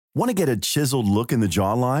Want to get a chiseled look in the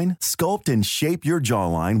jawline? Sculpt and shape your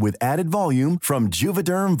jawline with added volume from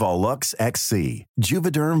Juvederm Volux XC.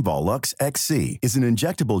 Juvederm Volux XC is an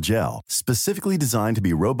injectable gel specifically designed to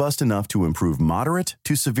be robust enough to improve moderate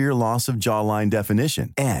to severe loss of jawline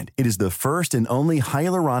definition. And it is the first and only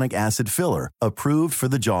hyaluronic acid filler approved for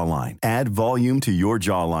the jawline. Add volume to your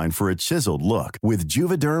jawline for a chiseled look with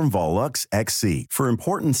Juvederm Volux XC. For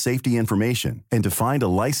important safety information and to find a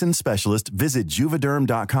licensed specialist, visit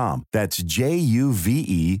juvederm.com. That's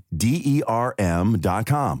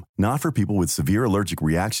JUVEDERM.com. Not for people with severe allergic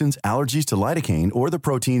reactions, allergies to lidocaine, or the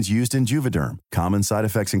proteins used in Juvederm. Common side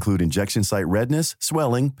effects include injection site redness,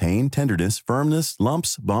 swelling, pain, tenderness, firmness,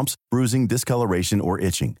 lumps, bumps, bruising, discoloration, or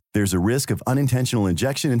itching. There's a risk of unintentional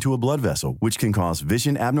injection into a blood vessel, which can cause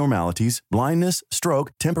vision abnormalities, blindness,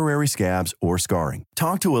 stroke, temporary scabs, or scarring.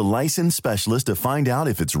 Talk to a licensed specialist to find out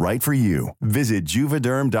if it's right for you. Visit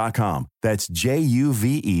Juvederm.com. That's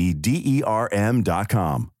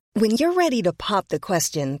JUVEDERM.com. When you're ready to pop the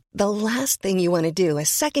question, the last thing you want to do is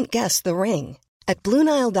second-guess the ring. At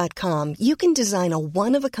BlueNile.com, you can design a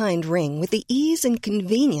one-of-a-kind ring with the ease and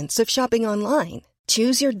convenience of shopping online.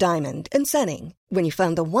 Choose your diamond and setting. When you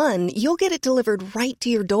find the one, you'll get it delivered right to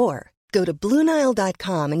your door. Go to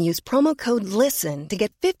BlueNile.com and use promo code LISTEN to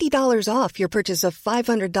get $50 off your purchase of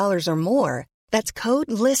 $500 or more. That's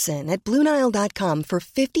code LISTEN at BlueNile.com for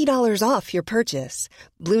 $50 off your purchase.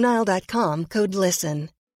 BlueNile.com, code LISTEN.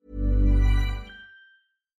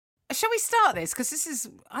 Shall we start this? Because this is...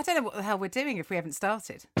 I don't know what the hell we're doing if we haven't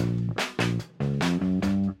started.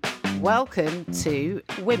 Welcome to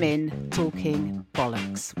Women Talking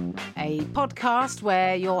Bollocks, a podcast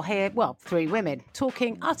where you'll hear, well, three women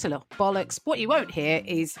talking utter bollocks. What you won't hear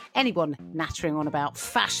is anyone nattering on about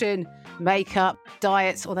fashion, makeup,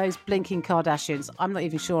 diets, or those blinking Kardashians. I'm not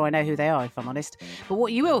even sure I know who they are, if I'm honest. But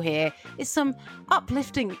what you will hear is some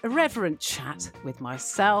uplifting, irreverent chat with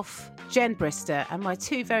myself, Jen Brister, and my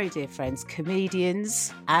two very dear friends,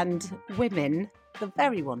 comedians and women, the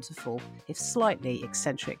very wonderful, if slightly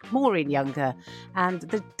eccentric, Maureen Younger, and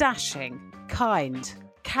the dashing, kind,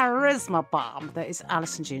 charisma bomb that is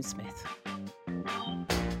Alison June Smith.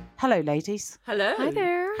 Hello, ladies. Hello. Hi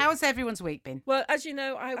there. How's everyone's week been? Well, as you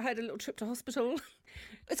know, I had a little trip to hospital.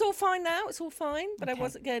 It's all fine now. It's all fine. But Okay. I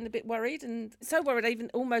was getting a bit worried, and so worried I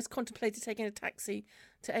even almost contemplated taking a taxi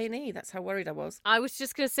to A&E. That's how worried I was. I was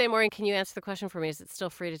just going to say, Maureen, can you answer the question for me? Is it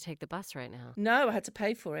still free to take the bus right now? No, I had to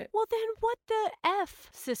pay for it. Well, then what the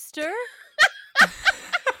F, sister?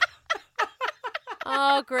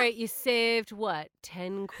 Oh, great. You saved, what,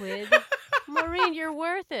 10 quid? Maureen, you're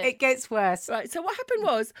worth it. It gets worse. Right, so what happened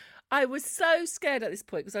was I was so scared at this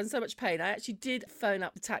point because I was in so much pain. I actually did phone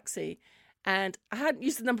up the taxi, and I hadn't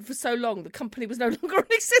used the number for so long. The company was no longer in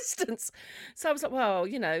existence. So I was like, well,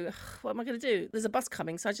 you know, what am I going to do? There's a bus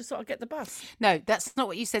coming, so I just thought I'd get the bus. No, that's not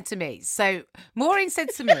what you said to me. So Maureen said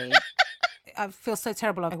to me, I feel so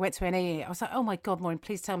terrible. I went to an A. I was like, oh my God, Maureen,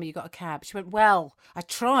 please tell me you got a cab. She went, well, I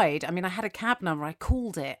tried. I mean, I had a cab number. I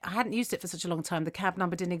called it. I hadn't used it for such a long time. The cab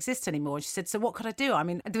number didn't exist anymore. And she said, so what could I do? I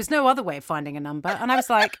mean, there was no other way of finding a number. And I was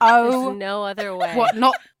like, oh. There's no other way. What,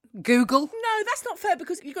 not Google? No, that's not fair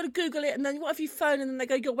because you've got to Google it, and then what if you phone and then they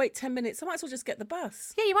go, you'll wait 10 minutes? I might as well just get the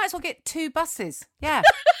bus. Yeah, you might as well get 2 buses. Yeah.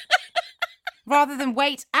 Rather than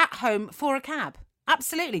wait at home for a cab.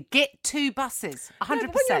 Absolutely. Get 2 buses. 100%. No,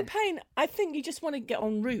 but when you're in pain, I think you just want to get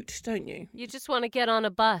en route, don't you? You just want to get on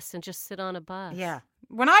a bus and just sit on a bus. Yeah.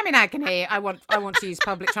 When I'm in agony, I want to use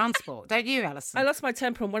public transport. Don't you, Alison? I lost my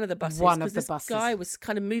temper on one of the buses. One of 'cause the this buses. guy was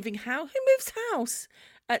kind of moving house. Who moves house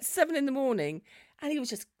at 7 a.m? And he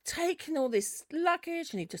was just taking all this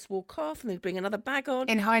luggage, and he'd just walk off, and he'd bring another bag on.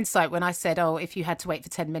 In hindsight, when I said, oh, if you had to wait for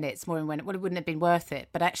 10 minutes, Maureen went, well, it wouldn't have been worth it.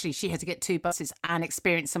 But actually, she had to get 2 buses and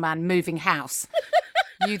experience a man moving house.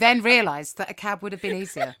 You then realised that a cab would have been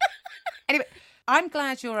easier. Anyway, I'm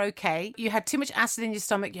glad you're okay. You had too much acid in your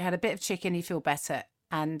stomach. You had a bit of chicken. You feel better.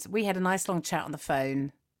 And we had a nice long chat on the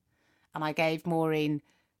phone. And I gave Maureen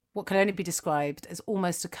what can only be described as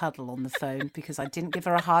almost a cuddle on the phone because I didn't give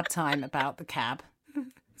her a hard time about the cab.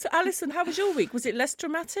 So, Alison, how was your week? Was it less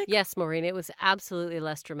dramatic? Yes, Maureen, it was absolutely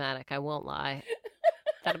less dramatic. I won't lie.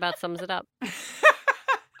 That about sums it up.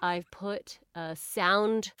 I put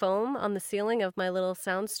sound foam on the ceiling of my little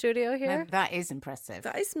sound studio here. No, that is impressive.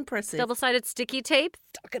 That is impressive. Double-sided sticky tape,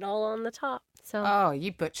 stuck it all on the top. So, Oh,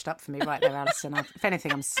 you butched up for me right there, Alison. If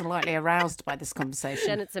anything, I'm slightly aroused by this conversation.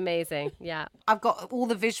 Jen, it's amazing. Yeah. I've got all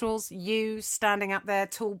the visuals, you standing up there,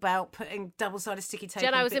 tool belt, putting double-sided sticky tape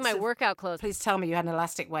Jen, on I was in bits my of- workout clothes. Please tell me you had an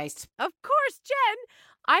elastic waist. Of course, Jen.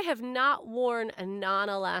 I have not worn a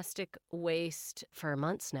non-elastic waist for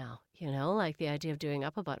months now. You know, like the idea of doing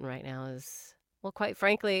up a button right now is Well, quite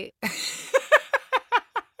frankly,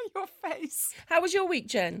 Your face. How was your week,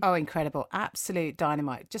 Jen? Oh, incredible. Absolute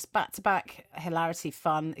dynamite. Just back-to-back hilarity,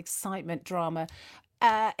 fun, excitement, drama,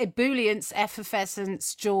 ebullience,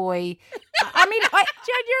 effervescence, joy. I mean,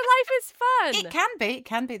 Jen, your life is fun. It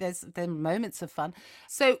can be. There's moments of fun.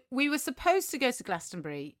 So we were supposed to go to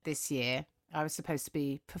Glastonbury this year. I was supposed to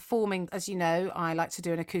be performing. As you know, I like to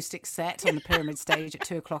do an acoustic set on the Pyramid stage at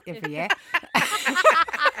 2:00 every year.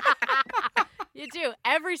 You do.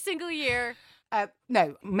 Every single year.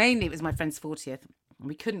 No, mainly it was my friend's 40th and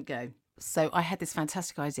we couldn't go. So I had this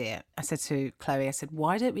fantastic idea. I said to Chloe,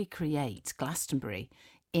 why don't we create Glastonbury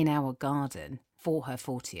in our garden for her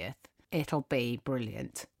 40th? It'll be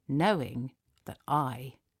brilliant, knowing that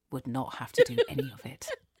I would not have to do any of it.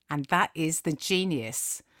 And that is the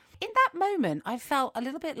genius. In that moment, I felt a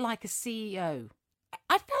little bit like a CEO.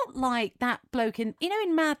 I felt like that bloke in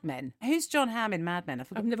Mad Men. Who's John Hamm in Mad Men?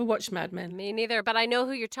 I've never watched Mad Men. Me neither, but I know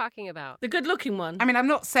who you're talking about. The good-looking one. I mean, I'm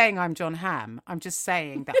not saying I'm John Hamm. I'm just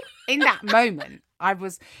saying that in that moment, I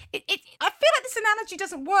was... I feel like this analogy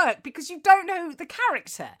doesn't work because you don't know the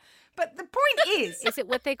character. But the point is... Is it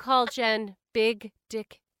what they call, Jen, big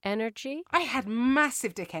dick energy? I had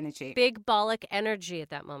massive dick energy. Big bollock energy at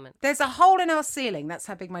that moment. There's a hole in our ceiling. That's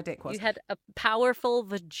how big my dick was. You had a powerful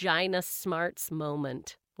vagina smarts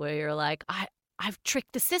moment where you're like, I've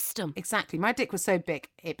tricked the system. Exactly. My dick was so big,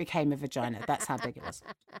 it became a vagina. That's how big it was.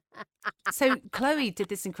 So Chloe did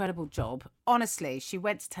this incredible job. Honestly, she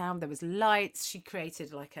went to town. There was lights. She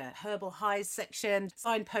created like a herbal highs section,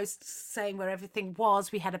 signposts saying where everything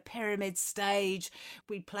was. We had a pyramid stage.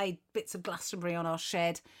 We played bits of Glastonbury on our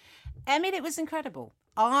shed. I mean, it was incredible.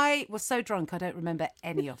 I was so drunk, I don't remember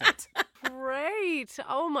any of it. Great.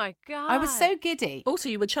 Oh, my God. I was so giddy. Also,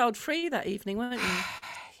 you were child-free that evening, weren't you?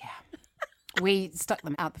 We stuck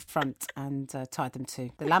them out the front and tied them to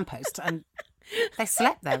the lamppost, and they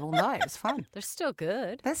slept there all night. It was fun. They're still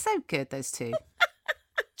good. They're so good, those two.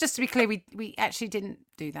 Just to be clear, we actually didn't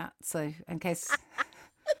do that. So in case...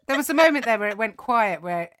 There was a moment there where it went quiet,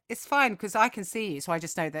 where it's fine because I can see you. So I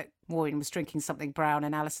just know that Maureen was drinking something brown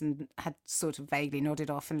and Alison had sort of vaguely nodded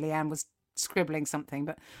off and Leanne was scribbling something.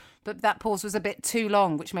 But that pause was a bit too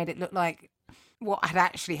long, which made it look like what had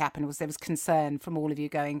actually happened was there was concern from all of you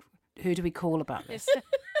going... Who do we call about this?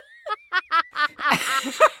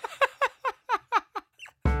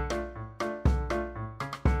 I'm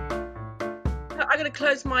going to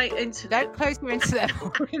close my internet. Don't close your internet,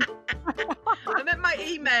 Maureen. I'm at my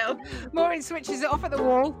email. Maureen switches it off at the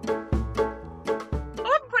wall. I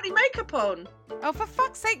haven't put any makeup on. Oh, for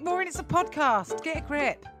fuck's sake, Maureen, it's a podcast. Get a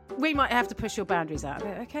grip. We might have to push your boundaries out of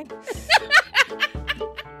it, okay?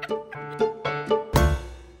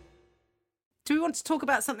 Do we want to talk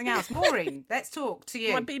about something else? Maureen, let's talk to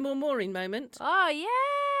you. My Be More Maureen moment. Oh,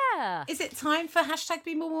 yeah. Is it time for hashtag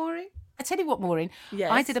Be More Maureen? I tell you what, Maureen,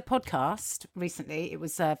 Yes. I did a podcast recently. It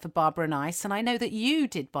was for Barbara and Ice, and I know that you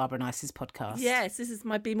did Barbara and Ice's podcast. Yes, this is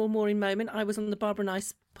my Be More Maureen moment. I was on the Barbara and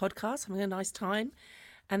Ice podcast, having a nice time.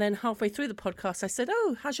 And then halfway through the podcast, I said,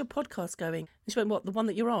 "Oh, how's your podcast going?" And she went, "What, the one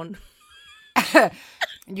that you're on?"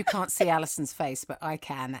 You can't see Alison's face, but I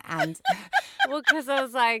can. And Well, because I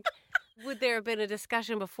was like, would there have been a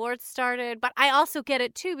discussion before it started? But I also get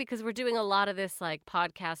it, too, because we're doing a lot of this, like,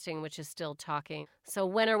 podcasting, which is still talking. So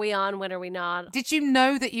when are we on? When are we not? did you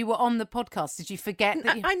know that you were on the podcast? Did you forget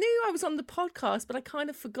that you... I knew I was on the podcast, but I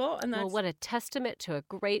kind of forgot. And that's... Well, what a testament to a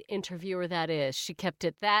great interviewer that is. She kept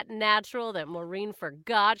it that natural that Maureen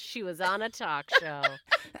forgot she was on a talk show.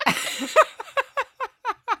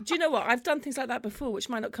 Do you know what? I've done things like that before, which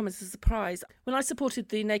might not come as a surprise. When I supported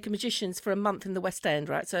the Naked Magicians for a month in the West End,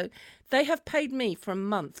 right? So they have paid me for a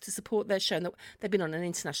month to support their show. And they've been on an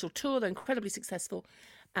international tour. They're incredibly successful.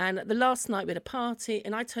 And the last night we had a party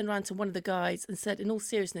and I turned around to one of the guys and said, in all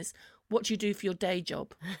seriousness, what do you do for your day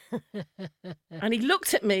job? And he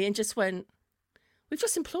looked at me and just went, we've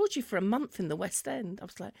just employed you for a month in the West End. I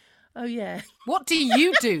was like, oh, yeah. What do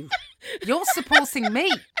you do? You're supporting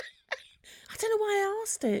me. I don't know why I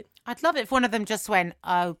asked it. I'd love it if one of them just went,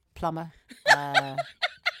 oh, plumber. I've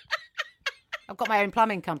got my own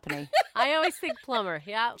plumbing company. I always think plumber,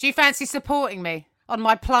 yeah. Do you fancy supporting me on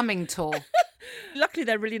my plumbing tour? Luckily,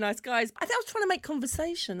 they're really nice guys. I think I was trying to make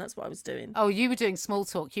conversation. That's what I was doing. Oh, you were doing small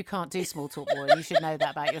talk. You can't do small talk, Maureen. You should know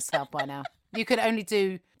that about yourself by now. You could only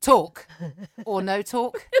do talk or no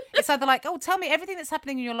talk. It's either like, oh, tell me everything that's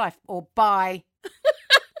happening in your life, or bye.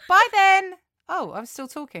 Bye then. Oh, I was still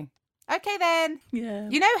talking. Okay then. Yeah.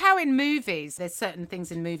 You know how in movies, there's certain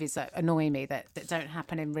things in movies that annoy me that don't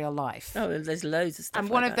happen in real life. Oh, there's loads of stuff. And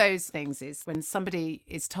like one that. of those things is when somebody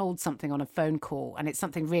is told something on a phone call and it's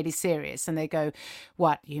something really serious and they go,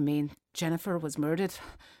 what, you mean Jennifer was murdered.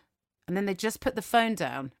 And then they just put the phone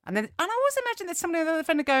down. And I always imagine there's somebody on the other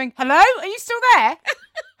phone going, hello? Are you still there?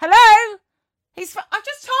 Hello? I've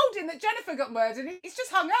just told him that Jennifer got murdered. He's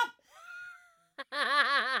just hung up.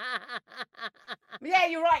 Yeah,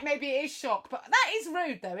 you're right. Maybe it is shock. But that is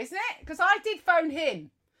rude, though, isn't it? Because I did phone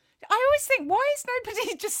him. I always think, why is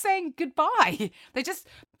nobody just saying goodbye? They just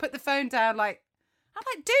put the phone down I'm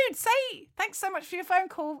like, dude, say thanks so much for your phone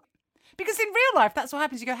call. Because in real life, that's what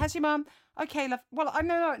happens. You go, how's your mum? Okay, love. Well,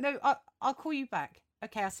 no. I'll call you back.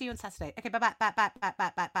 Okay, I'll see you on Saturday. Okay, bye.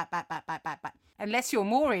 Unless you're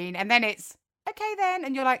Maureen, and then it's, okay then.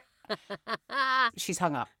 And you're like, she's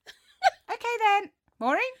hung up. Okay then.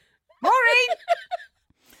 Maureen?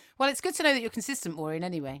 Well, it's good to know that you're consistent, Maureen,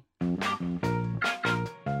 anyway.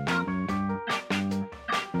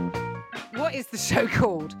 What is the show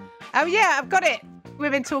called? Oh, yeah, I've got it.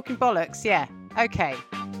 Women Talking Bollocks. Yeah. Okay.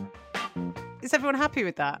 Is everyone happy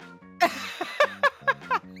with that?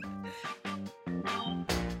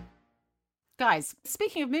 Guys,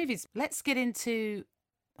 speaking of movies, let's get into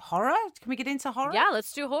horror. Can we get into horror? Yeah,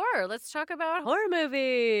 let's do horror. Let's talk about horror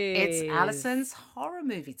movies. It's Alison's horror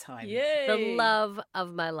movie time. Yay. The love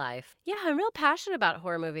of my life. Yeah, I'm real passionate about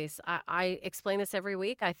horror movies. I explain this every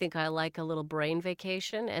week. I think I like a little brain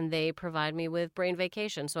vacation, and they provide me with brain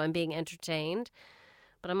vacation. So I'm being entertained.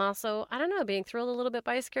 But I'm also, being thrilled a little bit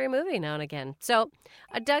by a scary movie now and again. So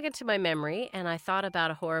I dug into my memory, and I thought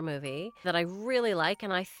about a horror movie that I really like,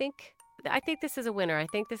 and I think this is a winner. I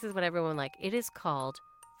think this is what everyone like. It is called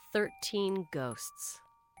 13 Ghosts.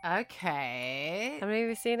 Okay. Have any of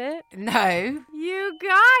you seen it? No. You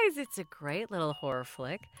guys, it's a great little horror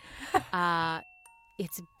flick.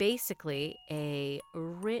 It's basically a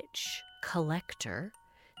rich collector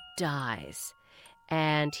dies.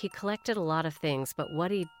 And he collected a lot of things, but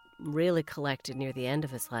what he really collected near the end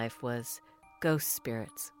of his life was ghost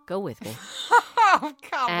spirits. Go with me. Oh,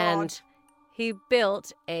 come on. And he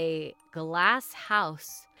built a glass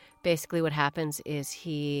house. Basically what happens is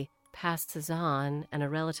he passes on, and a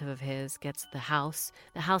relative of his gets the house.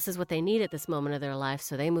 The house is what they need at this moment of their life,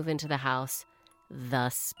 so they move into the house.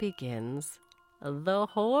 Thus begins the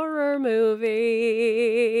horror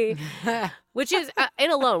movie. Which is,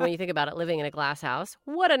 in alone, when you think about it, living in a glass house.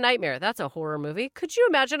 What a nightmare. That's a horror movie. Could you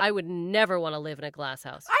imagine? I would never want to live in a glass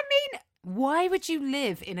house. I mean, why would you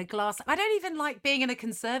live in a glass? I don't even like being in a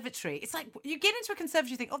conservatory. It's like you get into a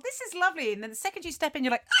conservatory, you think, oh, this is lovely. And then the second you step in,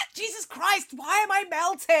 you're like, Jesus Christ, why am I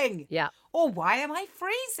melting? Yeah. Or why am I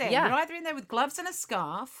freezing? Yeah. You're either in there with gloves and a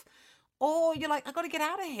scarf, or you're like, I've got to get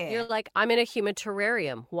out of here. You're like, I'm in a human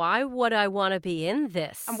terrarium. Why would I want to be in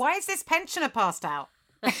this? And why is this pensioner passed out?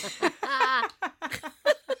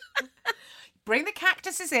 Bring the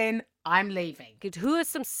cactuses in. I'm leaving. Who has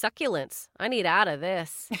some succulents? I need out of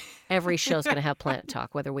this. Every show's going to have plant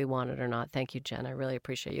talk, whether we want it or not. Thank you, Jen. I really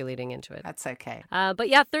appreciate you leading into it. That's okay. But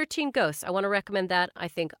yeah, 13 Ghosts. I want to recommend that. I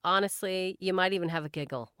think, honestly, you might even have a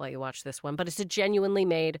giggle while you watch this one. But it's a genuinely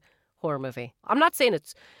made horror movie. I'm not saying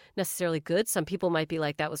it's necessarily good. Some people might be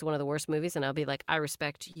like, that was one of the worst movies. And I'll be like, I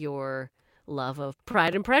respect your love of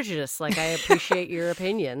Pride and Prejudice. Like, I appreciate your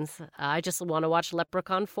opinions. I just want to watch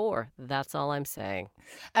Leprechaun 4. That's all I'm saying.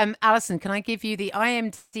 Alison, can I give you the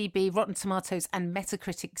IMDb, Rotten Tomatoes and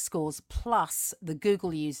Metacritic scores plus the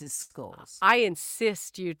Google users scores? I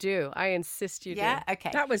insist you do. Yeah? Okay.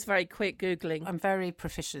 That was very quick Googling. I'm very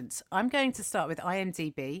proficient. I'm going to start with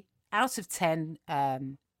IMDb. Out of 10,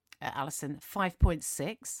 Alison,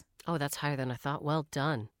 5.6. Oh, that's higher than I thought. Well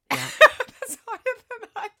done. Yeah. That's higher than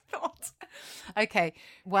I thought. Okay.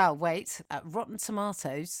 Well, wait. Rotten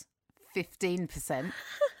Tomatoes, 15%.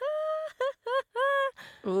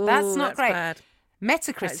 Ooh, That's not great. Bad.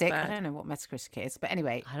 Metacritic, bad. I don't know what Metacritic is, but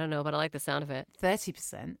anyway, I don't know, but I like the sound of it.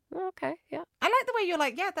 30%. Okay, yeah. I like the way you're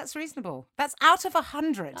like, yeah, that's reasonable. That's out of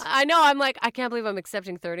 100. I know. I'm like, I can't believe I'm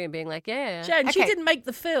accepting 30 and being like, yeah. Jen, she Okay. didn't make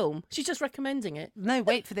the film. She's just recommending it. No,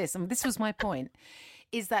 wait for this. And this was my point,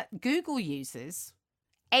 is that Google users,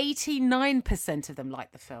 89% of them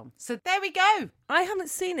like the film. So there we go. I haven't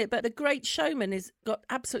seen it, but The Great Showman is got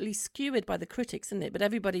absolutely skewered by the critics, isn't it? But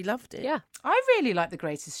everybody loved it. Yeah. I really like The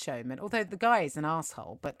Greatest Showman, although the guy is an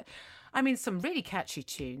asshole. But, I mean, some really catchy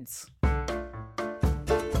tunes.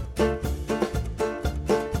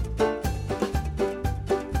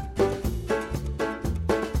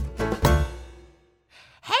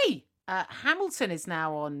 Hey, Hamilton is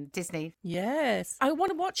now on Disney. Yes. I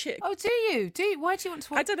want to watch it. Oh, do you? Why do you want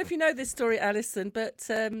to watch? I don't know if you know this story, Alison, but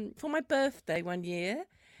for my birthday one year,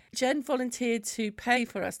 Jen volunteered to pay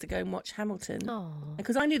for us to go and watch Hamilton. Oh.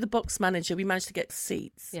 Because I knew the box manager, we managed to get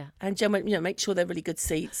seats. Yeah. And Jen went, make sure they're really good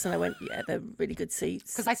seats. And I went, yeah, they're really good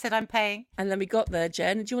seats. Because I said I'm paying. And then we got there,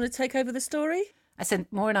 Jen. Do you want to take over the story? I said,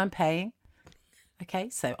 Maureen, I'm paying. Okay,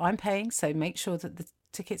 so I'm paying. So make sure that the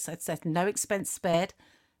tickets, I said, no expense spared.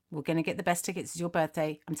 We're going to get the best tickets. It's your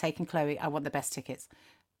birthday. I'm taking Chloe. I want the best tickets.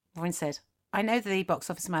 Maureen said, I know the box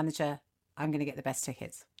office manager. I'm going to get the best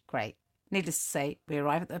tickets. Great. Needless to say, we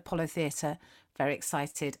arrive at the Apollo Theatre, very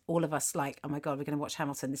excited. All of us like, oh my God, we're going to watch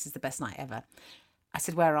Hamilton. This is the best night ever. I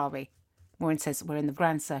said, where are we? Maureen says, we're in the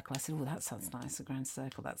Grand Circle. I said, oh, that sounds nice, the Grand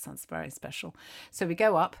Circle. That sounds very special. So we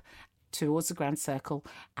go up towards the Grand Circle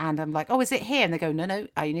and I'm like, oh, is it here? And they go, no,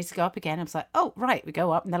 you need to go up again. I was like, oh, right. We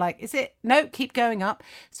go up and they're like, is it? No, keep going up.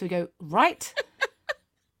 So we go, right.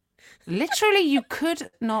 Literally, you could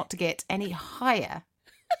not get any higher.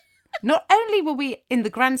 Not only were we in the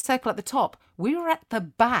Grand Circle at the top, we were at the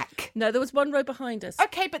back. No, there was one row behind us.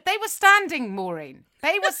 Okay, but they were standing, Maureen.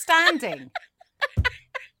 They were standing.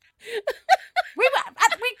 We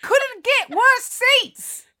couldn't get worse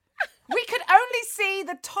seats. We could only see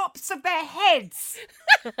the tops of their heads.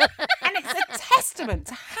 And it's a testament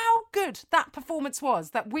to how good that performance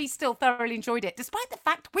was that we still thoroughly enjoyed it, despite the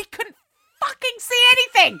fact we couldn't fucking see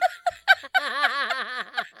anything.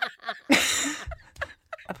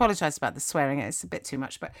 I apologise about the swearing. It's a bit too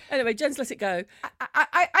much, but Anyway, Jen's let it go.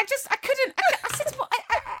 I couldn't. I said, what?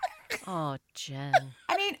 Oh, Jen.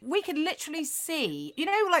 I mean, we could literally see,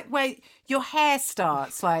 like where your hair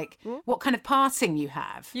starts, like what kind of parting you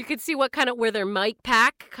have. You could see where their mic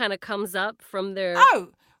pack kind of comes up from their... Oh,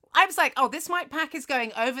 I was like, this mic pack is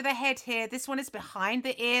going over the head here. This one is behind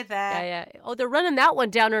the ear there. Yeah. Oh, they're running that one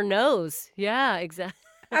down her nose. Yeah, exactly.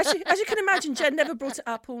 As you can imagine, Jen never brought it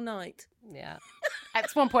up all night. Yeah. At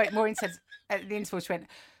one point, Maureen said, at the interval, she went,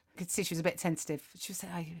 I could see she was a bit tentative. She said,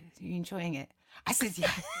 are you enjoying it? I said,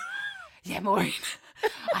 yeah. Yeah, Maureen,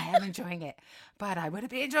 I am enjoying it. But I would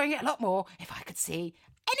be enjoying it a lot more if I could see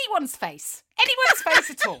anyone's face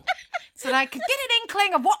at all. So that I could get an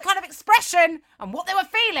inkling of what kind of expression and what they were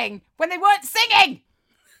feeling when they weren't singing.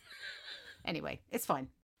 Anyway, it's fine.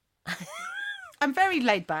 I'm a very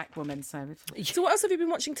laid-back woman, so... So what else have you been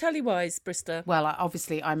watching telly-wise, Brista? Well,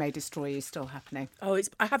 obviously, I May Destroy You is still happening. Oh,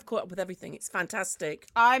 I have caught up with everything. It's fantastic.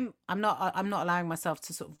 I'm not allowing myself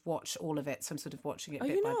to sort of watch all of it, so I'm sort of watching it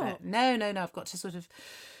bit by bit. No, I've got to sort of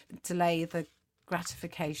delay the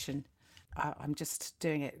gratification. I'm just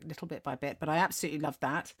doing it little bit by bit, but I absolutely love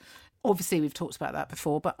that. Obviously, we've talked about that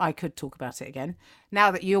before, but I could talk about it again. Now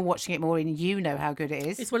that you're watching it more and you know how good it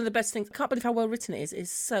is. It's one of the best things. I can't believe how well written it is. It's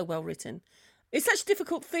so well written. It's such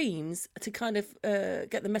difficult themes to kind of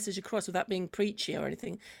get the message across without being preachy or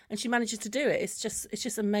anything, and she manages to do it. It's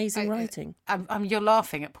just amazing writing. You're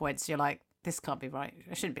laughing at points. You're like, this can't be right.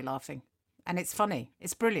 I shouldn't be laughing. And it's funny.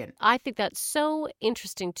 It's brilliant. I think that's so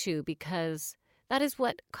interesting, too, because that is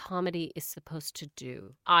what comedy is supposed to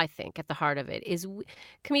do, I think, at the heart of it, is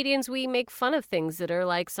comedians, we make fun of things that are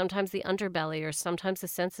like sometimes the underbelly or sometimes the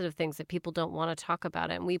sensitive things that people don't want to talk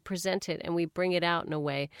about, and we present it and we bring it out in a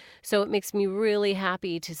way. So it makes me really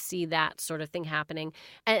happy to see that sort of thing happening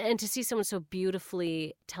and to see someone so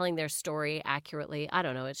beautifully telling their story accurately. I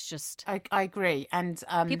don't know, it's just... I agree. And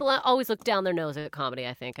people always look down their nose at comedy,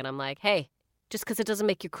 I think, and I'm like, hey, just because it doesn't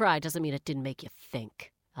make you cry doesn't mean it didn't make you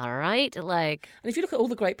think. All right, and if you look at all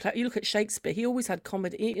the great you look at Shakespeare. He always had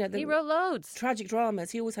comedy. He wrote loads tragic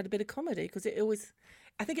dramas. He always had a bit of comedy because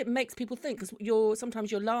I think it makes people think. Because sometimes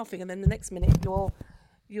you're laughing and then the next minute you're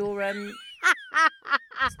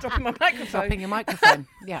dropping my microphone. Dropping your microphone.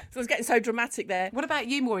 Yeah. So it's getting so dramatic there. What about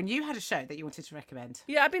you, Maureen? You had a show that you wanted to recommend.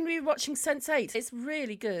 Yeah, I've been rewatching Sense8. It's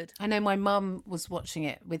really good. I know my mum was watching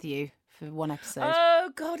it with you for one episode.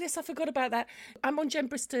 Oh, God, yes, I forgot about that. I'm on Jen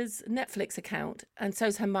Brister's Netflix account, and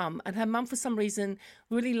so's her mum. And her mum, for some reason,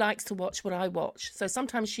 really likes to watch what I watch. So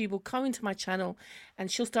sometimes she will come into my channel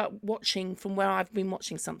and she'll start watching from where I've been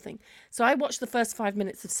watching something. So I watched the first 5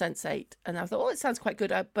 minutes of Sense8, and I thought, it sounds quite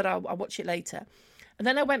good, but I'll watch it later. And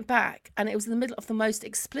then I went back, and it was in the middle of the most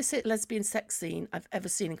explicit lesbian sex scene I've ever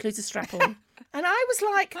seen, includes a strap-on. And I was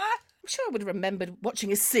like... I'm sure I would have remembered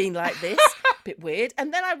watching a scene like this. A bit weird.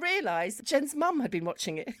 And then I realised that Jen's mum had been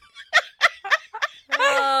watching it.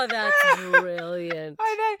 Oh, that's brilliant.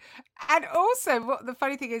 I know. And also, what the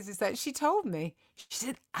funny thing is that she told me, she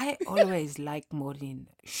said, I always like Maureen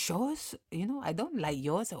shows. I don't like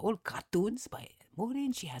yours, all cartoons. But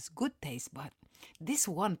Maureen, she has good taste. But this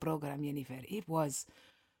one program, Jennifer, it was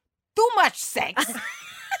too much sex.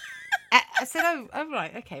 I said, oh,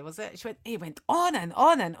 right, okay, was it? She went, it went on and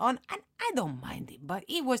on and on, and I don't mind it, but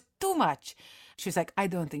it was too much. She was like, I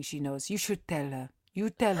don't think she knows. You should tell her. You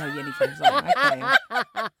tell her anything.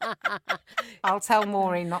 Okay. I'll tell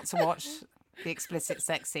Maureen not to watch the explicit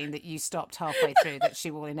sex scene that you stopped halfway through that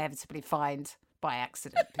she will inevitably find by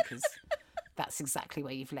accident, because that's exactly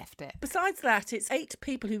where you've left it. Besides that, it's 8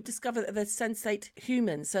 people who discover that they're sensate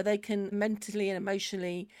humans, so they can mentally and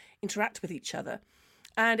emotionally interact with each other.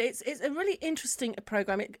 And it's a really interesting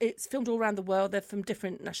programme. It's filmed all around the world. They're from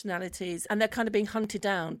different nationalities, and they're kind of being hunted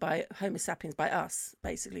down by Homo sapiens, by us,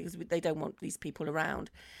 basically, because they don't want these people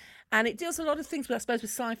around. And it deals with a lot of things that I suppose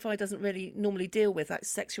with sci-fi doesn't really normally deal with, like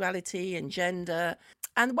sexuality and gender.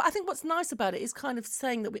 And I think what's nice about it is kind of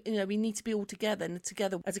saying that we need to be all together, and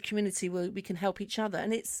together as a community we can help each other.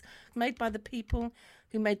 And it's made by the people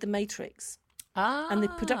who made The Matrix. And the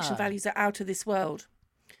production values are out of this world.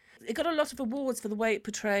 It got a lot of awards for the way it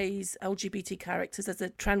portrays LGBT characters. There's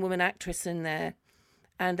a trans woman actress in there,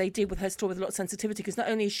 and they deal with her story with a lot of sensitivity, because not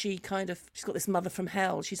only is she's got this mother from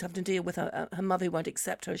hell, she's having to deal with her mother who won't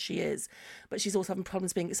accept her as she is, but she's also having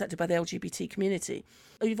problems being accepted by the LGBT community.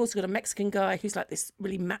 You've also got a Mexican guy who's like this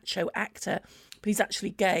really macho actor, but he's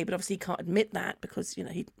actually gay, but obviously he can't admit that because,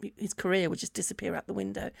 his career would just disappear out the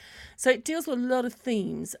window. So it deals with a lot of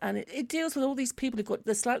themes, and it deals with all these people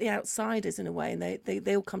they're slightly outsiders in a way, and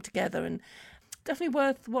they all come together, and definitely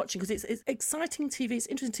worth watching, because it's exciting TV, it's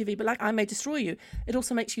interesting TV, but like I May Destroy You, it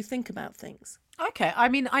also makes you think about things. Okay, I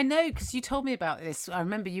mean, I know, because you told me about this. I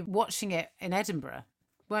remember you watching it in Edinburgh,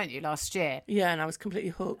 weren't you, last year? Yeah, and I was completely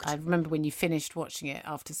hooked. I remember when you finished watching it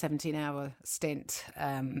after a 17-hour stint.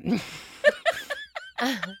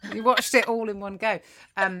 You watched it all in one go.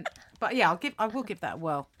 But yeah, I will give that a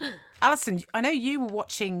whirl. Alison, I know you were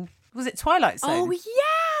watching, was it Twilight Zone? Oh,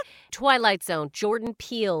 yeah! Twilight Zone. Jordan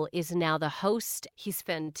Peele is now the host. He's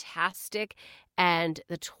fantastic. And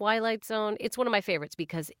the Twilight Zone, it's one of my favorites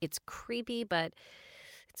because it's creepy, but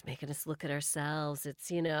it's making us look at ourselves. It's,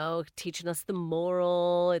 teaching us the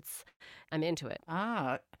moral. I'm into it.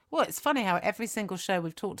 Well, it's funny how every single show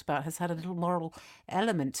we've talked about has had a little moral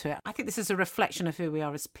element to it. I think this is a reflection of who we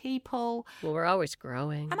are as people. Well, we're always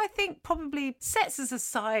growing. And I think probably sets us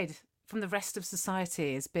aside from the rest of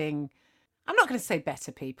society as being, I'm not going to say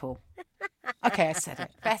better people. Okay, I said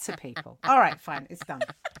it. Better people. All right, fine. It's done.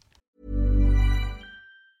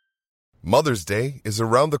 Mother's Day is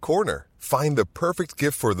around the corner. Find the perfect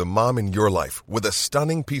gift for the mom in your life with a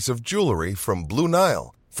stunning piece of jewelry from Blue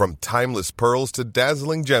Nile. From timeless pearls to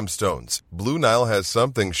dazzling gemstones, Blue Nile has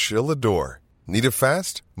something she'll adore. Need it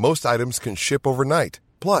fast? Most items can ship overnight.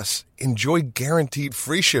 Plus, enjoy guaranteed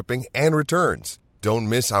free shipping and returns. Don't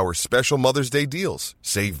miss our special Mother's Day deals.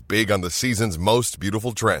 Save big on the season's most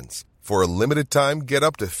beautiful trends. For a limited time, get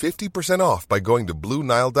up to 50% off by going to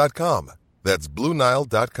BlueNile.com. That's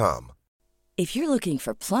BlueNile.com. If you're looking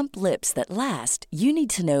for plump lips that last, you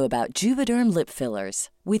need to know about Juvederm lip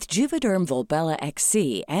fillers. With Juvederm Volbella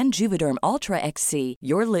XC and Juvederm Ultra XC,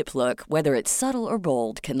 your lip look, whether it's subtle or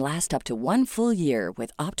bold, can last up to 1 full year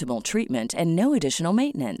with optimal treatment and no additional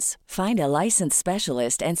maintenance. Find a licensed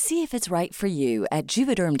specialist and see if it's right for you at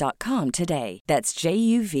Juvederm.com today. That's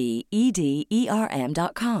JUVEDERM.com.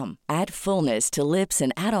 Add fullness to lips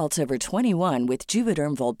in adults over 21 with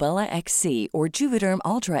Juvederm Volbella XC or Juvederm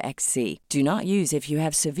Ultra XC. Do not use if you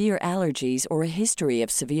have severe allergies or a history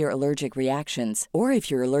of severe allergic reactions, or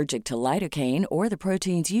if you're allergic to lidocaine or the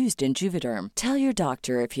proteins used in Juvederm. Tell your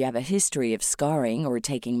doctor if you have a history of scarring or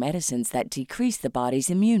taking medicines that decrease the body's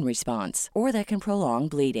immune response or that can prolong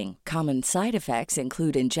bleeding. Common side effects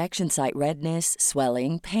include injection site redness,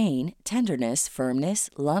 swelling, pain, tenderness, firmness,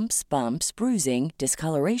 lumps, bumps, bruising,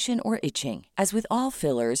 discoloration, or itching. As with all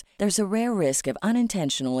fillers, there's a rare risk of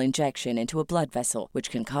unintentional injection into a blood vessel,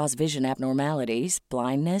 which can cause vision abnormalities,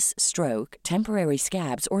 blindness, stroke, temporary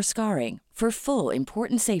scabs, or scarring. For full,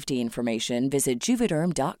 important safety information, visit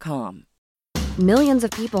Juvederm.com. Millions of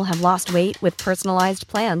people have lost weight with personalized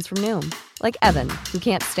plans from Noom. Like Evan, who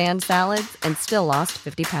can't stand salads and still lost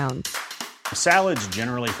 50 pounds. Salads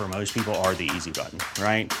generally for most people are the easy button,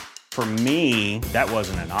 right? For me, that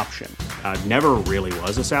wasn't an option. I never really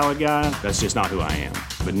was a salad guy. That's just not who I am.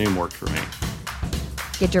 But Noom worked for me.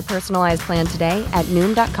 Get your personalized plan today at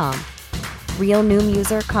Noom.com. Real Noom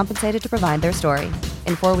user compensated to provide their story.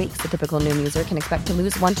 In 4 weeks, the typical Noom user can expect to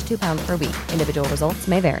lose 1 to 2 pounds per week. Individual results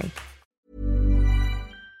may vary.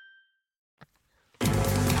 Go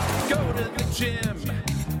to the gym,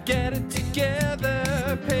 get it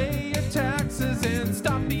together, pay your taxes and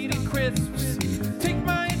stop eating crisps. Take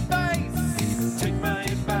my advice,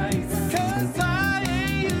 'cause I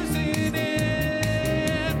ain't using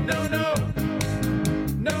it.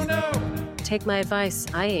 No. Take my advice.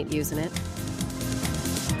 I ain't using it.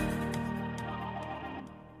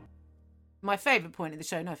 My favourite point of the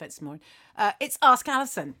show, no offence, Maureen, it's Ask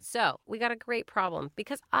Alison. So we got a great problem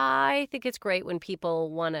because I think it's great when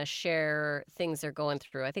people want to share things they're going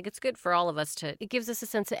through. I think it's good for all of us it gives us a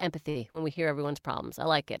sense of empathy when we hear everyone's problems. I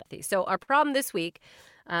like it. So our problem this week,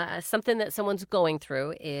 something that someone's going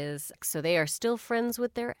through is, so they are still friends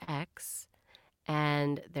with their ex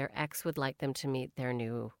and their ex would like them to meet their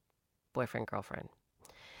new boyfriend, girlfriend.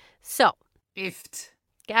 So.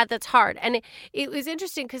 Yeah, that's hard. And it was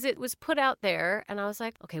interesting because it was put out there and I was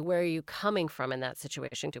like, okay, where are you coming from in that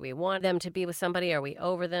situation? Do we want them to be with somebody? Are we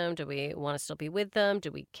over them? Do we want to still be with them?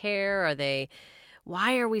 Do we care?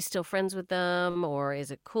 Why are we still friends with them? Or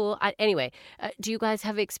is it cool? Anyway, do you guys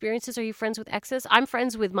have experiences? Are you friends with exes? I'm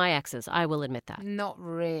friends with my exes. I will admit that. Not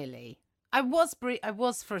really. I was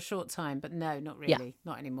for a short time, but no, not really. Yeah.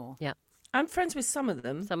 Not anymore. Yeah. I'm friends with some of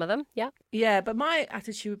them. Some of them, yeah. Yeah, but my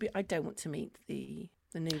attitude would be, I don't want to meet the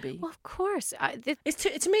newbie. Well, of course.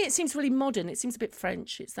 To me, it seems really modern. It seems a bit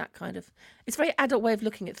French. It's that kind of. It's a very adult way of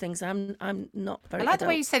looking at things. I'm not very. I like adult. the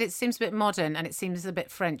way you said it seems a bit modern and it seems a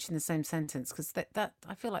bit French in the same sentence because that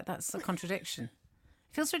I feel like that's a contradiction.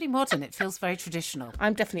 It feels really modern. It feels very traditional.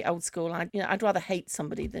 I'm definitely old school. I'd rather hate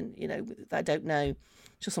somebody than that I don't know,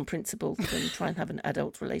 just on principle, than try and have an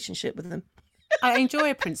adult relationship with them. I enjoy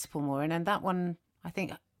a principle, Maureen, and that one I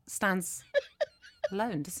think stands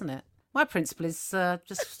alone, doesn't it? My principle is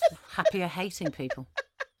just happier hating people.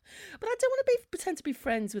 But I don't want to pretend to be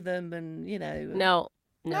friends with them, and No,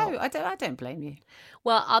 I don't blame you.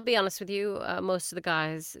 Well, I'll be honest with you. Most of the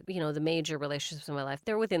guys, the major relationships in my life,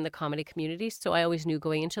 they're within the comedy community. So I always knew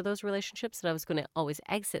going into those relationships that I was going to always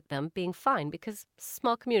exit them being fine because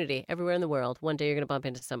small community everywhere in the world. One day you're going to bump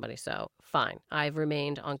into somebody. So fine. I've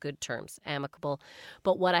remained on good terms, amicable.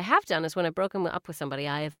 But what I have done is when I've broken up with somebody,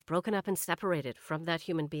 I have broken up and separated from that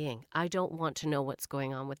human being. I don't want to know what's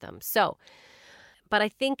going on with them. But I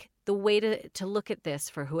think the way to look at this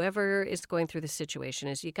for whoever is going through this situation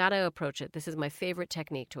is you got to approach it. This is my favorite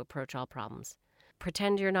technique to approach all problems.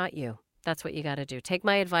 Pretend you're not you. That's what you got to do. Take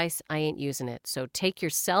my advice. I ain't using it. So take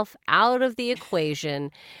yourself out of the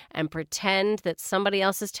equation and pretend that somebody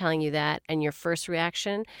else is telling you that. And your first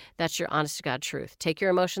reaction, that's your honest to God truth. Take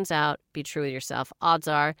your emotions out. Be true with yourself. Odds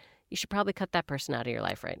are you should probably cut that person out of your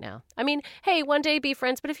life right now. I mean, hey, one day be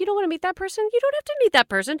friends, but if you don't want to meet that person, you don't have to meet that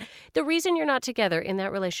person. The reason you're not together in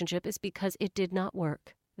that relationship is because it did not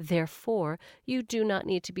work. Therefore, you do not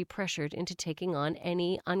need to be pressured into taking on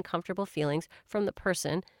any uncomfortable feelings from the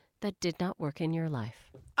person that did not work in your life.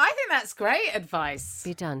 I think that's great advice.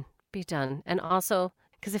 Be done. Be done. And also,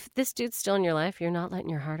 because if this dude's still in your life, you're not letting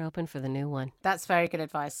your heart open for the new one. That's very good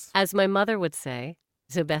advice. As my mother would say,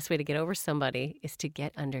 the best way to get over somebody is to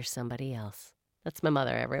get under somebody else. That's my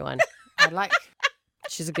mother, everyone.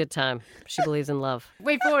 She's a good time. She believes in love.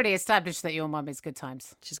 We've already established that your mum is good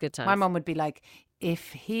times. She's good times. My mum would be like,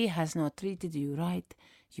 if he has not treated you right,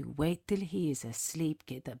 you wait till he is asleep,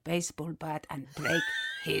 get a baseball bat and break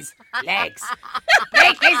his legs.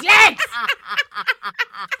 Break his legs!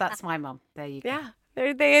 That's my mum. There you go.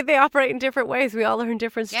 Yeah. They operate in different ways. We all learn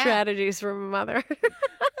different strategies from a mother.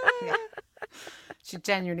 Yeah. She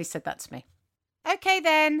genuinely said that to me. Okay,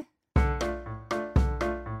 then.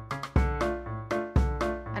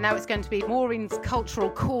 And now it's going to be Maureen's Cultural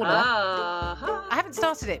Corner. I haven't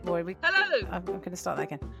started it, Maureen. Hello. I'm going to start that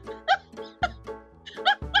again.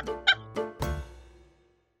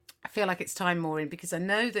 I feel like it's time, Maureen, because I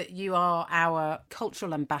know that you are our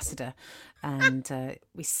cultural ambassador and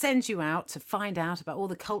we send you out to find out about all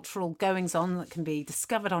the cultural goings-on that can be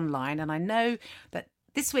discovered online. And I know that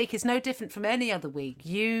this week is no different from any other week.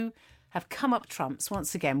 You have come up trumps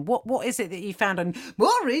once again. What is it that you found on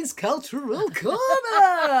Maureen's Cultural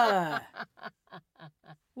Corner?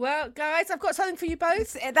 Well, guys, I've got something for you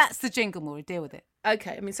both. That's the jingle, Maureen. Deal with it.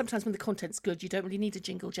 Okay. I mean, sometimes when the content's good, you don't really need a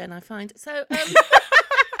jingle, Jen, I find. So,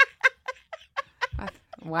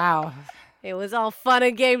 Wow. It was all fun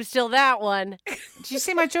and games till that one. Did you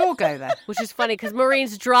see my jaw go there? Which is funny because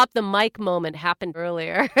Maureen's drop the mic moment happened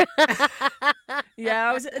earlier.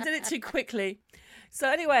 Yeah, I did it too quickly. So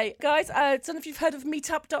anyway, guys, I don't know if you've heard of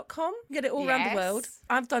meetup.com. You get it all around the world.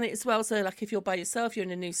 I've done it as well. So like if you're by yourself, you're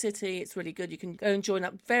in a new city, it's really good. You can go and join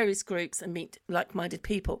up various groups and meet like-minded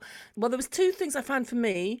people. Well, there was two things I found for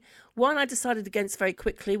me. One I decided against very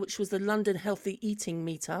quickly, which was the London Healthy Eating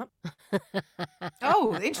Meetup.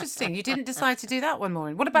 Oh, interesting. You didn't decide to do that one,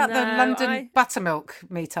 Maureen. What about the London Buttermilk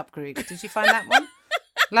Meetup group? Did you find that one?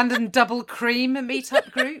 London Double Cream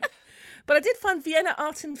Meetup group? But I did find Vienna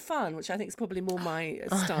Art and Fun, which I think is probably more my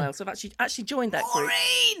style. So I've actually joined that group.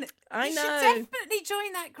 Maureen! I You know. should definitely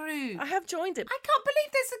join that group. I have joined it. I can't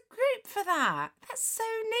believe there's a group for that. That's so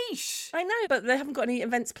niche. I know, but they haven't got any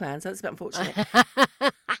events planned, so that's a bit unfortunate.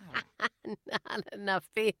 Not enough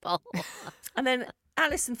people. And then,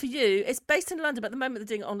 Alison, for you, it's based in London, but at the moment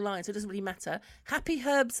they're doing it online, so it doesn't really matter. Happy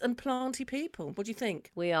Herbs and Planty People. What do you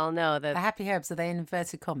think? We all know The that happy herbs, are they in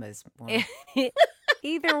inverted commas? Maureen?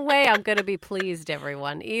 either way, I'm going to be pleased,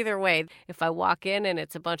 everyone. Either way, if I walk in and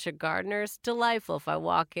it's a bunch of gardeners, delightful. If I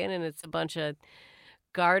walk in and it's a bunch of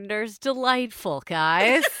gardeners, delightful,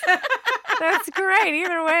 guys. That's great.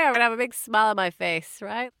 Either way, I'm going to have a big smile on my face,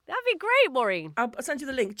 right? That'd be great, Maureen. I'll send you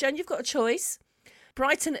the link. Jen, you've got a choice.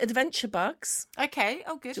 Brighton Adventure Bugs. Okay,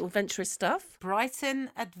 oh good. All adventurous stuff. Brighton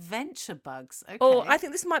Adventure Bugs. Okay. Or I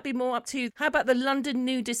think this might be more up to you. How about the London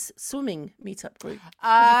Nudist Swimming Meetup Group?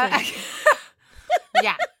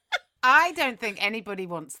 Yeah. I don't think anybody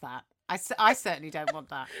wants that. I certainly don't want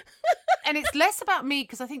that. And it's less about me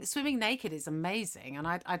because I think swimming naked is amazing and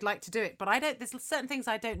I'd like to do it. But there's certain things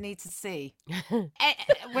I don't need to see.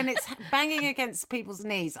 When it's banging against people's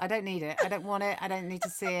knees, I don't need it. I don't want it. I don't need to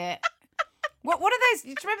see it. What are those? Do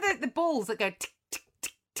you remember the balls that go tick, tick,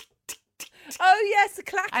 tick, tick, tick, tick? Oh, yes, the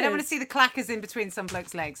clackers. I don't want to see the clackers in between some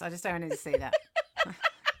bloke's legs. I just don't need to see that.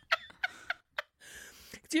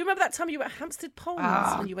 Do you remember that time you were at Hampstead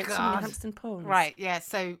Ponds when you went swimming at Hampstead Ponds? Right, yeah.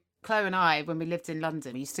 So Chloe and I, when we lived in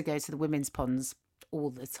London, we used to go to the women's ponds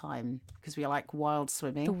all the time because we like wild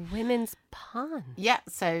swimming. The women's pond. Yeah,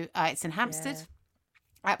 so it's in Hampstead. Yeah.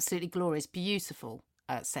 Absolutely glorious, beautiful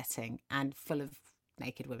setting and full of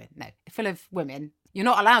naked women. No, full of women. You're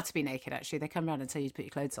not allowed to be naked, actually. They come around and tell you to put your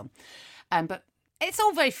clothes on. But it's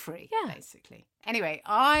all very free, basically. Anyway,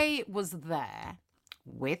 I was there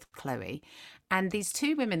with Chloe and these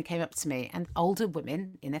two women came up to me, and older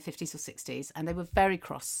women in their 50s or 60s, and they were very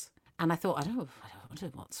cross. And I thought, I don't know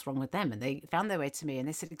what's wrong with them. And they found their way to me and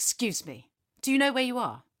they said, "Excuse me, do you know where you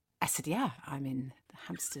are?" I said, "Yeah, I'm in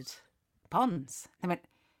Hampstead Ponds." They went,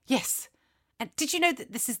 "Yes. And did you know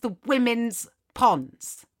that this is the women's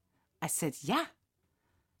ponds?" I said, "Yeah,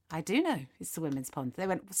 I do know it's the women's pond." They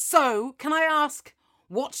went, "So, can I ask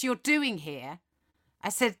what you're doing here?" I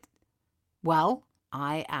said, "Well,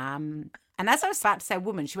 I am..." And as I was about to say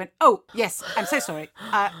woman, she went, "Oh, yes, I'm so sorry.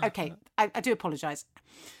 Okay, I do apologise."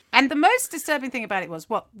 And the most disturbing thing about it was,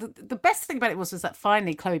 the best thing about it was that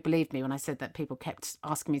finally Chloe believed me when I said that people kept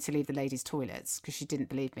asking me to leave the ladies' toilets because she didn't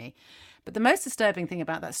believe me. But the most disturbing thing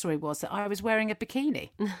about that story was that I was wearing a bikini.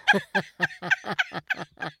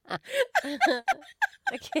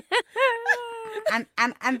 and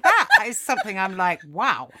that is something I'm like,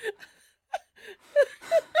 wow.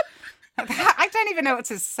 I don't even know what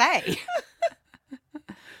to say.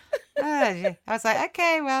 I was like,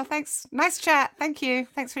 okay, well, thanks. Nice chat. Thank you.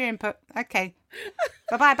 Thanks for your input. Okay.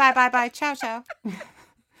 Bye. Ciao.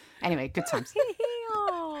 Anyway, good times.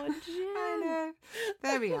 Oh, Jen. I know.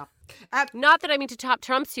 There we are. Not that I mean to top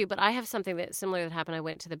trumps you, but I have something that similar that happened. I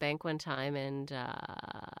went to the bank one time and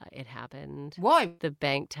it happened. Why? The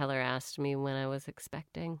bank teller asked me when I was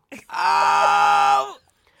expecting. Oh!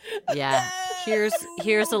 Yeah.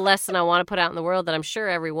 Here's a lesson I want to put out in the world that I'm sure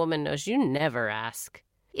every woman knows. You never ask.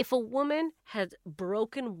 If a woman has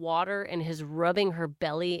broken water and is rubbing her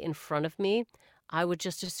belly in front of me, I would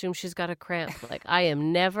just assume she's got a cramp. Like, I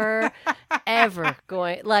am never, ever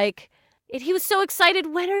going, like, he was so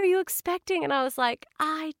excited. "When are you expecting?" And I was like,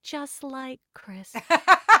 "I just like Chris.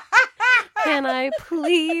 Can I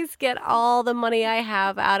please get all the money I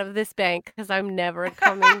have out of this bank because I'm never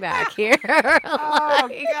coming back here." Oh,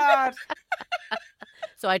 God.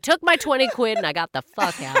 So I took my 20 quid and I got the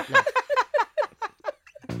fuck out. No.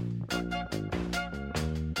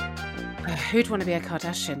 Who'd want to be a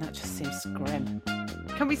Kardashian? That just seems grim.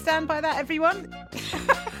 Can we stand by that, everyone?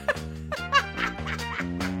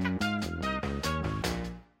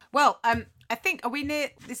 Well, I think, are we near?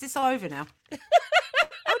 Is this over now?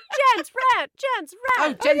 Jen's rant.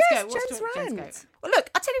 Oh, Jen's yes, goat. What's Jen's Jen's rant. goat? Well, look,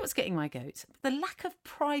 I'll tell you what's getting my goat. The lack of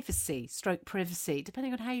privacy,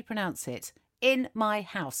 depending on how you pronounce it, in my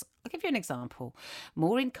house. I'll give you an example.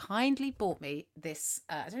 Maureen kindly bought me this,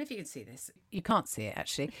 I don't know if you can see this. You can't see it,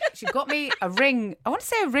 actually. She got me a ring. I want to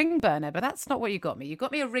say a ring burner, but that's not what you got me. You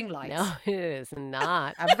got me a ring light. No, it is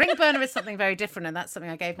not. A ring burner is something very different, and that's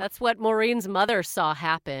something I gave her. That's what Maureen's mother saw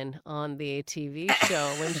happen on the TV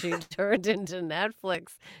show when she turned into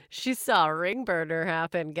Netflix. She saw a ring burner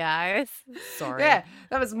happen, guys. Sorry. Yeah,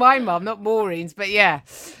 that was my mum, not Maureen's, but yeah.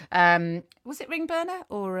 Was it ring burner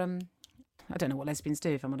or... I don't know what lesbians do,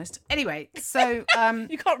 if I'm honest. Anyway, so...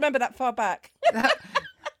 You can't remember that far back.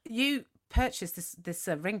 You purchased this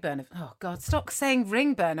ring burner. Oh, God, stop saying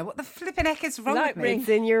ring burner. What the flipping heck is wrong with me? It's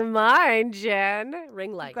in your mind, Jen.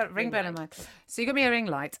 Ring light. I've got a ring burner in mind. So you got me a ring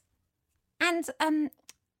light. And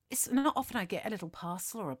it's not often I get a little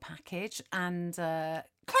parcel or a package. And Chloe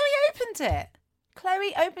opened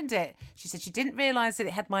it. She said she didn't realise that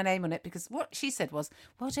it had my name on it because what she said was,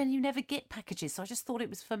 well, Jen, you never get packages, so I just thought it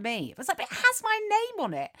was for me. I was like, but it has my name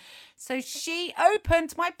on it. So she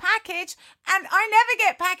opened my package, and I never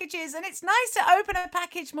get packages, and it's nice to open a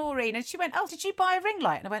package, Maureen. And she went, oh, did you buy a ring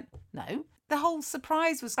light? And I went, no. The whole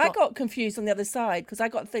surprise was I got confused on the other side because I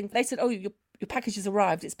got a thing. They said, oh, your package has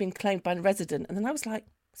arrived. It's been claimed by a resident. And then I was like,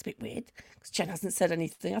 it's a bit weird because Jen hasn't said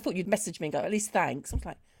anything. I thought you'd message me and go, at least thanks. I was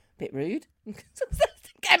like, bit rude.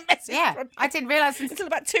 Get a message from I didn't realise until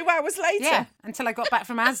about 2 hours later. Yeah, until I got back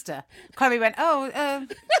from Asda. Chloe went, oh,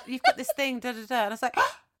 you've got this thing, da da da. And I was like,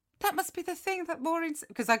 oh, that must be the thing that Maureen...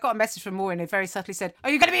 Because I got a message from Maureen who very subtly said,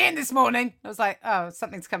 are you going to be in this morning? I was like, oh,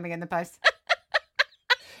 something's coming in the post.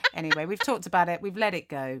 Anyway, we've talked about it. We've let it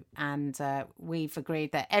go. And we've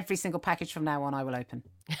agreed that every single package from now on I will open.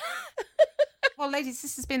 Well, ladies,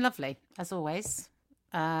 this has been lovely, as always.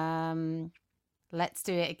 Let's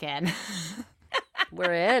do it again.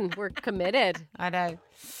 We're in. We're committed. I know.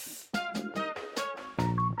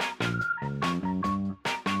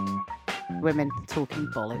 Women talking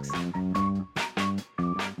bollocks.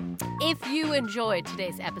 If you enjoyed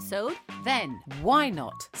today's episode, then why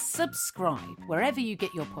not subscribe wherever you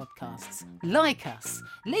get your podcasts? Like us.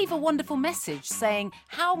 Leave a wonderful message saying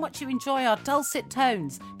how much you enjoy our dulcet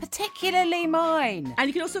tones, particularly mine. And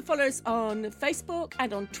you can also follow us on Facebook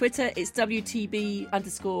and on Twitter. It's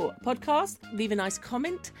WTB_podcast. Leave a nice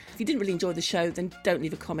comment. If you didn't really enjoy the show, then don't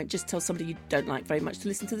leave a comment. Just tell somebody you don't like very much to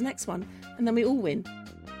listen to the next one. And then we all win.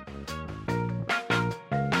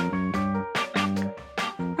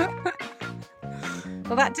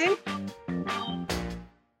 Will that do?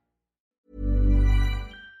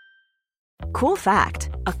 Cool fact,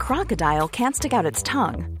 a crocodile can't stick out its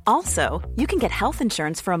tongue. Also, you can get health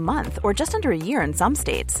insurance for a month or just under a year in some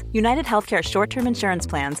states. United Healthcare short-term insurance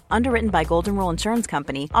plans, underwritten by Golden Rule Insurance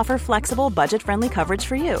Company, offer flexible, budget-friendly coverage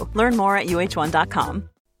for you. Learn more at UH1.com.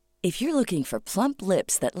 If you're looking for plump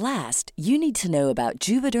lips that last, you need to know about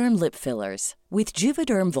Juvederm lip fillers. With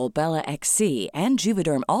Juvederm Volbella XC and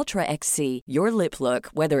Juvederm Ultra XC, your lip look,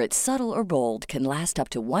 whether it's subtle or bold, can last up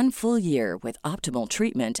to 1 full year with optimal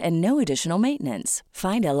treatment and no additional maintenance.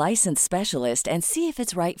 Find a licensed specialist and see if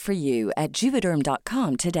it's right for you at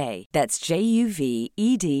Juvederm.com today. That's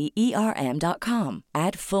JUVEDERM.com.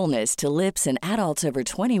 Add fullness to lips in adults over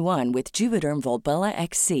 21 with Juvederm Volbella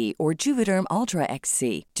XC or Juvederm Ultra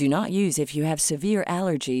XC. Do not use if you have severe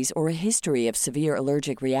allergies or a history of severe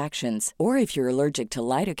allergic reactions, or if you're allergic to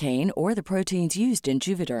lidocaine or the proteins used in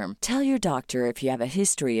Juvederm. Tell your doctor if you have a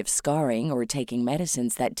history of scarring or taking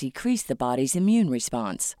medicines that decrease the body's immune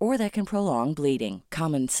response or that can prolong bleeding.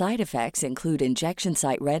 Common side effects include injection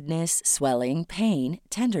site redness, swelling, pain,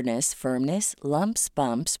 tenderness, firmness, lumps,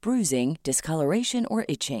 bumps, bruising, discoloration, or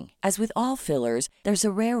itching. As with all fillers, there's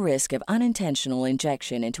a rare risk of unintentional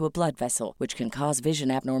injection into a blood vessel, which can cause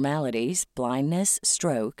vision abnormalities, blindness,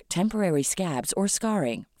 stroke, temporary scabs, or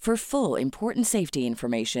scarring. For full, important safety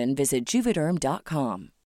information, visit Juvederm.com.